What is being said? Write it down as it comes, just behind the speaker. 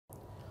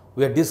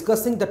we are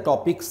discussing the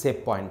topic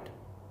save point.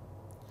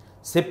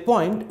 Save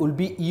point will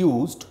be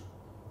used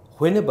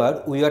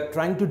whenever we are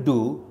trying to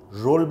do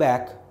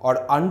rollback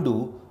or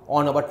undo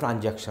on our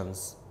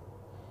transactions.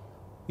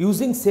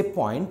 Using save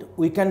point,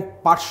 we can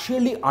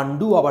partially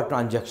undo our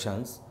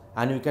transactions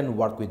and we can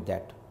work with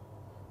that.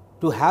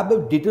 To have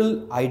a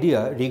detailed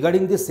idea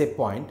regarding this save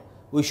point,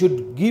 we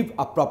should give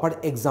a proper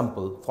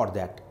example for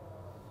that.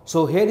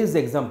 So here is the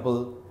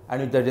example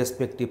and with the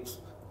respective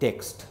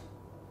text.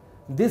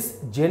 This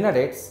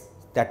generates,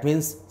 that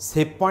means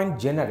save point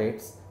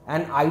generates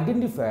an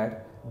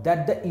identifier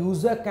that the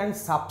user can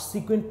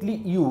subsequently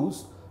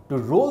use to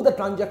roll the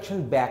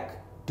transaction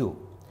back to.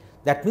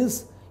 That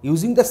means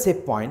using the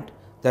save point,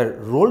 the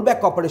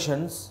rollback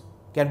operations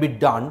can be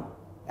done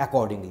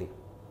accordingly.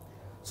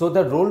 So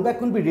the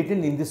rollback will be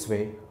written in this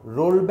way: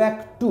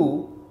 rollback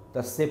to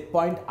the save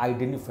point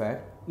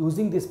identifier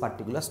using this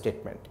particular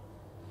statement.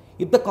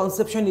 If the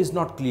conception is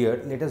not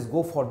clear, let us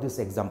go for this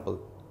example.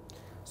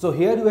 So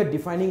here we are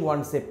defining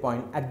one save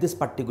point at this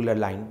particular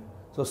line.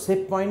 So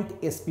save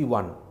point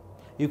SP1.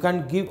 You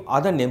can give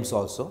other names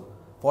also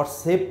for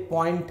save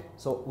point.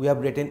 So we have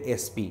written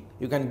SP.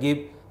 You can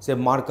give say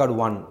marker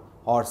 1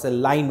 or say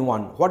line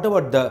 1,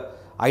 whatever the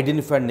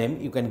identifier name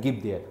you can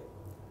give there.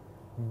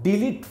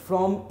 Delete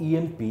from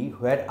EMP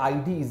where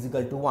ID is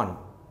equal to 1.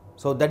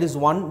 So that is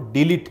one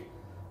delete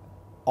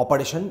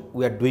operation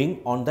we are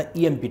doing on the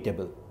EMP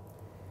table.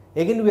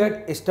 Again we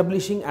are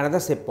establishing another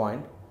save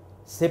point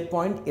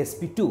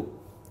SP2.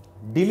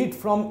 Delete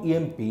from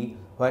EMP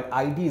where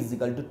ID is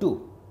equal to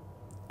 2.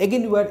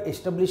 Again we are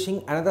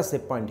establishing another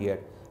save point here,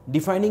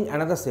 defining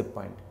another save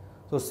point.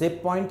 So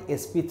save point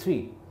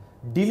SP3.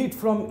 Delete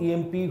from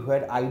EMP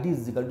where ID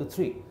is equal to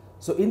 3.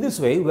 So in this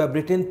way we have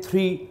written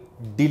 3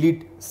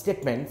 delete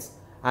statements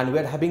and we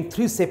are having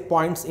 3 save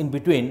points in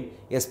between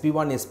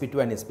SP1,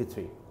 SP2 and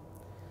SP3.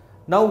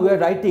 Now we are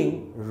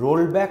writing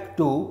rollback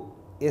to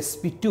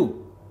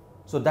SP2.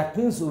 So that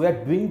means we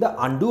are doing the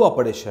undo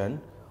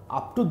operation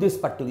up to this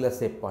particular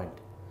save point.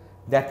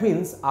 That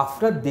means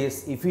after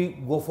this, if we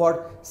go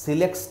for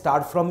select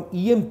start from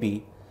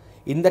EMP,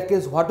 in that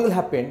case what will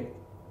happen?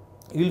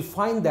 You will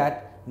find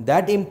that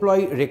that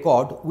employee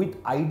record with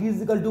ID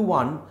is equal to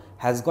 1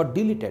 has got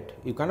deleted.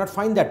 You cannot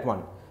find that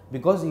one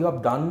because you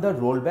have done the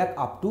rollback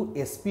up to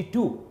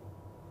SP2.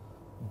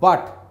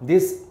 But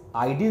this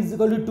ID is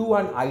equal to 2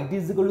 and ID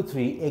is equal to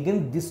 3,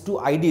 again these two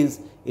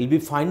IDs will be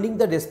finding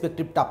the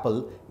respective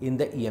tuple in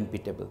the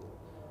EMP table.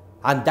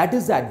 And that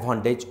is the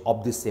advantage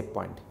of this save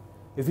point.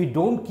 If we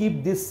don't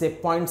keep these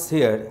save points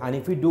here and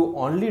if we do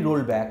only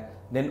rollback,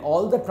 then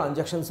all the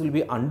transactions will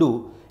be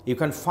undo. You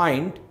can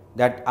find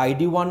that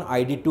ID1,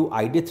 ID2,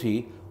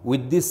 ID3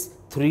 with these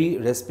 3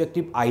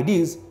 respective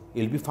IDs,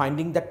 you will be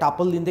finding the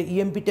tuple in the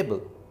EMP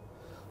table.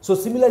 So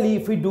similarly,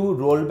 if we do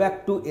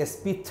rollback to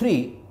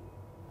SP3,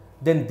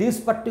 then this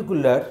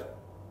particular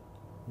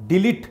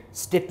delete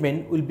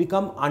statement will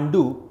become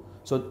undo.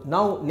 So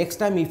now next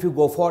time if you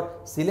go for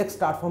select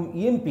start from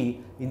EMP,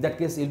 in that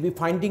case you will be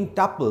finding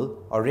tuple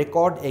or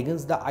record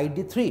against the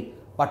ID3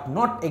 but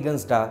not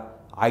against the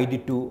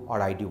ID2 or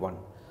ID1.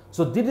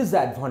 So this is the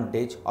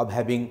advantage of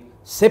having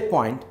save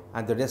point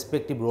and the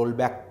respective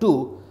rollback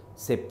to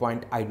save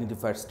point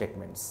identifier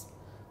statements.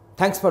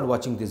 Thanks for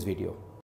watching this video.